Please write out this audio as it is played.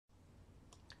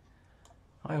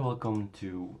Hi, welcome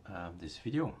to this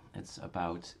video. It's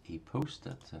about a post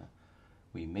that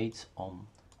we made on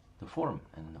the forum.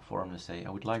 And in the forum they say,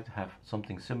 I would like to have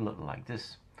something similar like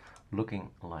this, looking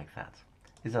like that.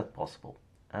 Is that possible?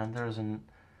 And there's a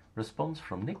response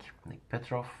from Nick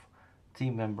Petrov,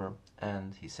 team member,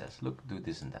 and he says, look, do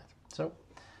this and that. So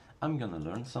I'm gonna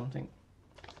learn something.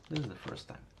 This is the first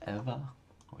time ever,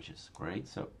 which is great.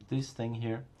 So this thing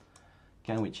here,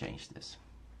 can we change this?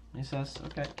 He says,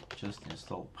 okay, just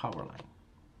install powerline.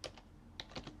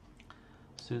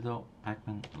 Sudo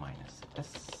pacman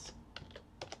 -s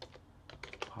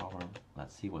power.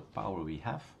 Let's see what power we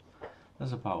have.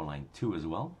 There's a powerline 2 as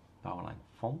well. Powerline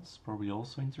fonts, probably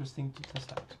also interesting to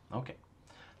test out. Okay,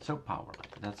 so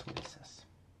powerline, that's what it says.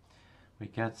 We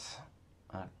get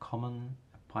a common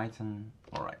Python,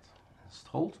 all right,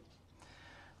 installed.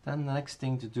 Then the next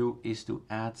thing to do is to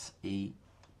add a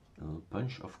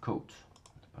bunch of code.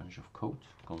 Bunch of code,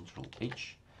 Control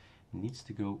H, needs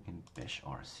to go in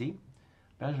bashrc.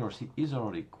 Bashrc is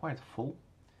already quite full.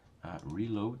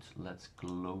 Reload, let's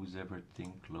close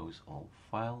everything, close all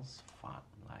files,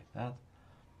 like that.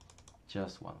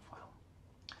 Just one file.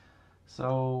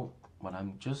 So what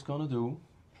I'm just gonna do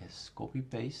is copy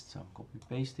paste. So I'm copy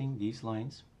pasting these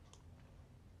lines.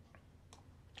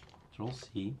 Control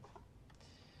C.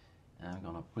 And I'm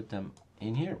gonna put them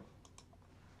in here.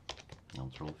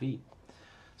 Control V.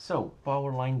 So,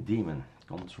 powerline daemon,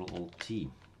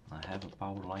 Ctrl-Alt-T. I have a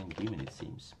powerline daemon, it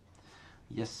seems.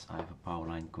 Yes, I have a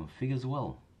powerline config as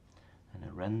well. And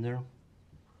a render.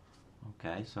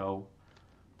 Okay, so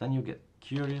then you get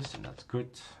curious, and that's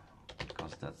good,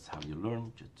 because that's how you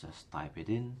learn. Just type it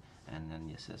in, and then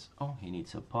it says, oh, he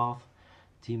needs a path,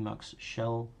 tmux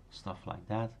shell, stuff like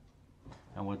that.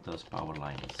 And what does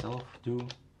powerline itself do?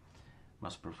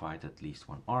 Must provide at least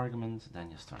one argument. Then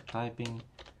you start typing.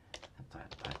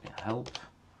 Typing help,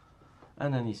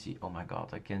 and then you see, oh my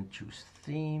god, I can choose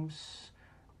themes,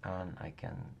 and I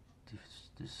can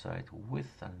decide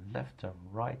width and left and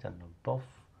right and above.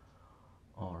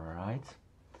 All right,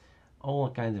 all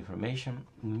kind of information.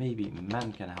 Maybe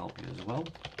man can help you as well.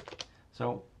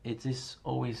 So it is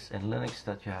always in Linux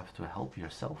that you have to help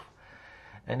yourself,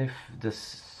 and if the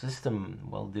system,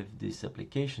 well, if this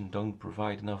application don't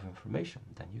provide enough information,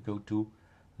 then you go to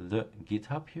the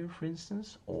GitHub here, for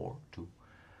instance, or to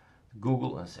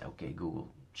Google and say, okay, Google,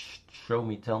 show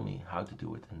me, tell me how to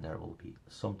do it, and there will be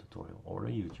some tutorial or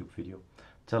a YouTube video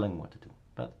telling what to do.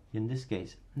 But in this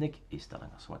case, Nick is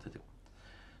telling us what to do.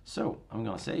 So I'm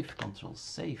gonna save, Control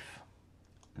save,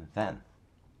 and then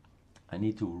I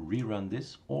need to rerun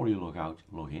this, or you log out,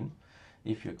 log in,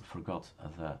 if you forgot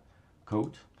the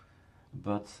code.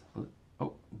 But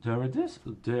oh, there it is,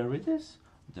 there it is.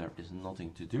 There is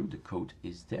nothing to do, the code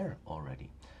is there already.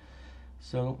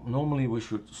 So normally we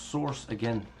should source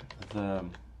again the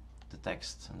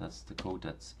text, and that's the code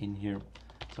that's in here,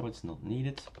 so it's not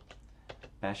needed.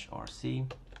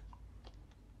 Bashrc,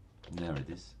 there it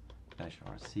is,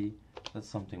 bashrc, that's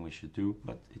something we should do,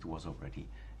 but it was already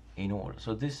in order.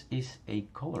 So this is a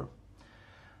color.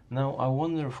 Now I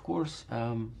wonder, of course,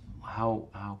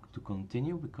 how to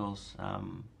continue, because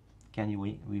can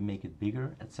we make it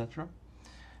bigger, etc.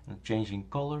 And changing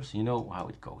colors, you know how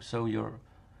it goes. So you're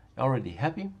already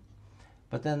happy,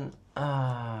 but then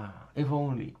if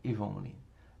only,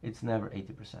 it's never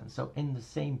 80%. So in the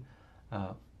same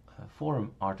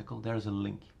forum article, there's a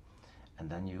link, and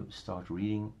then you start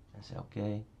reading and say,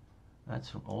 okay, that's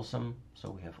from awesome. So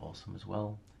we have awesome as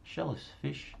well. Shell is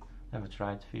fish, never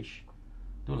tried fish,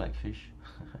 do like fish.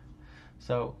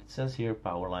 So it says here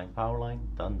powerline,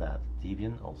 done that.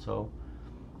 Debian also.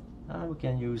 We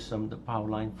can use some of the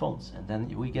powerline fonts, and then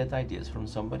we get ideas from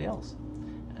somebody else,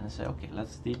 and I say, okay,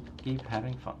 let's keep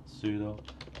having fun. Sudo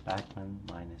pacman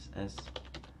 -s,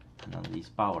 and then these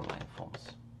powerline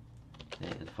fonts,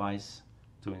 they advise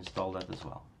to install that as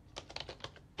well.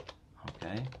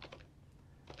 Okay,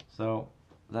 so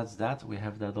that's that. We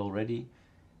have that already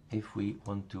if we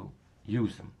want to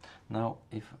use them. Now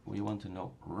if we want to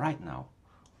know right now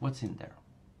what's in there,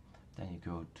 then you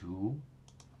go to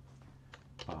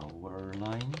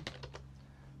powerline.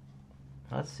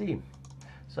 Let's see.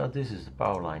 So this is the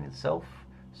powerline itself.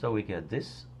 So we get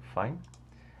this, fine.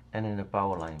 And in the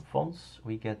powerline fonts,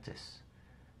 we get this.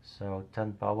 So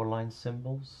 10 powerline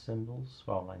symbols,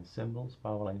 powerline symbols,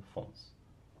 powerline fonts.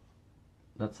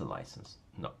 That's a license.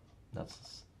 No,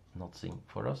 that's not synced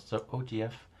for us. So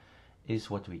OTF is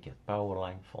what we get,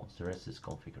 powerline fonts. The rest is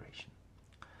configuration.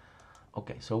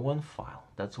 Okay, so one file,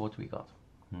 that's what we got.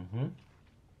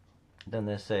 Then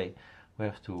they say we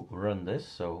have to run this,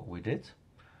 so we did.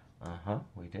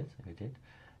 We did.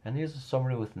 And here's a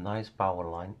summary with nice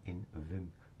powerline in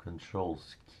Vim control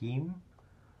scheme.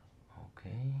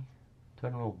 Okay,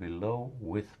 terminal below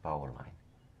with powerline,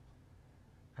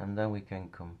 and then we can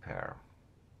compare.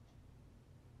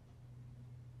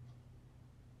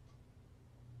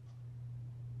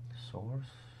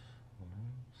 Source,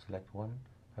 select one.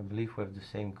 I believe we have the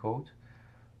same code.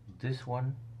 This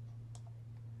one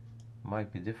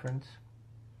might be different.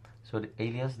 So the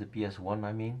alias, the PS1,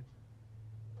 I mean,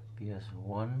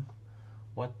 PS1.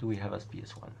 What do we have as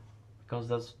PS1? Because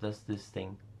that's this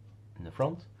thing in the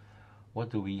front. What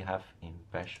do we have in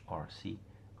bash RC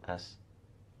as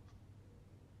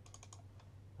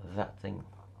that thing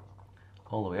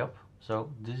all the way up? So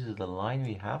this is the line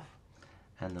we have,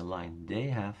 and the line they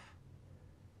have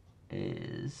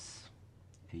is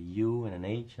a U and an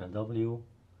H and a W.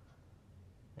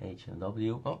 H and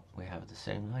W. Oh, we have the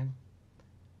same line.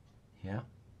 Yeah.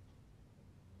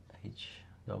 H,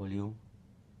 W.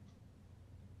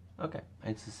 Okay,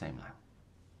 it's the same line.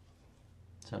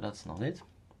 So that's not it.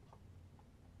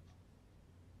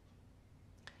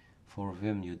 For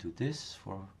Vim you do this.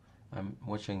 For I'm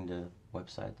watching the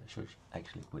website, I should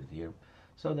actually put it here.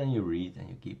 So then you read and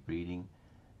you keep reading,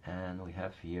 and we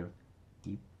have here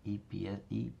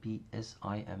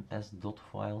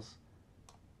epsims.files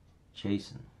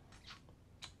JSON.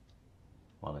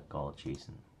 Well, I call it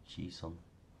JSON.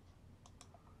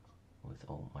 With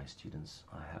all my students,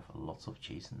 I have lots of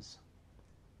JSONs.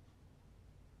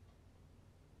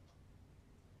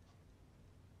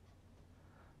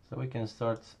 So we can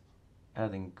start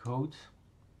adding code.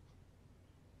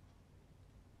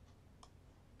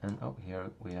 And oh,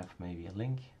 here we have maybe a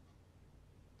link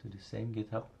to the same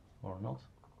GitHub or not.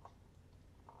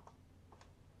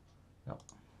 No.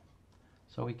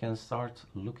 So we can start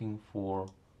looking for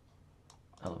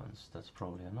elements. That's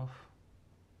probably enough.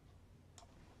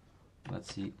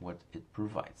 Let's see what it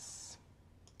provides.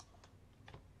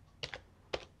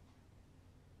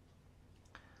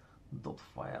 Dot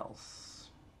files.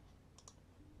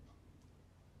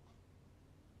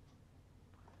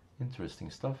 Interesting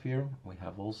stuff here. We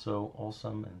have also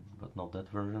awesome, but not that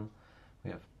version. We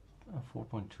have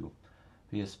 4.2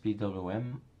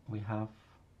 VSPWM. We have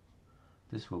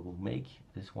this we will make.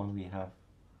 This one we have.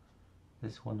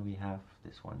 This one we have.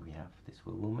 This one we have. This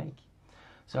we will make.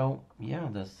 So yeah,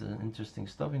 that's interesting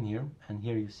stuff in here. And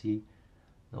here you see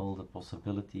all the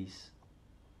possibilities.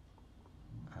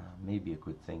 Maybe a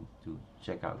good thing to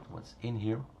check out what's in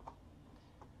here.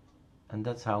 And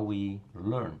that's how we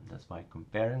learn. That's by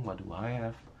comparing what do I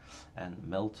have, and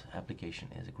Melt application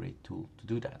is a great tool to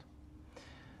do that.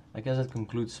 I guess that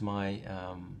concludes my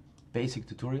basic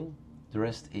tutorial. The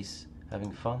rest is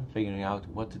having fun, figuring out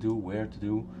what to do, where to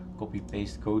do, copy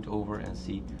paste code over and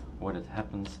see what it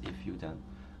happens if you then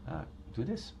do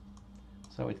this.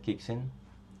 So it kicks in,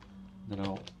 you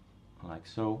know, like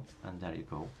so, and there you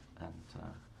go, and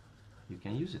you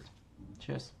can use it.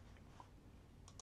 Cheers.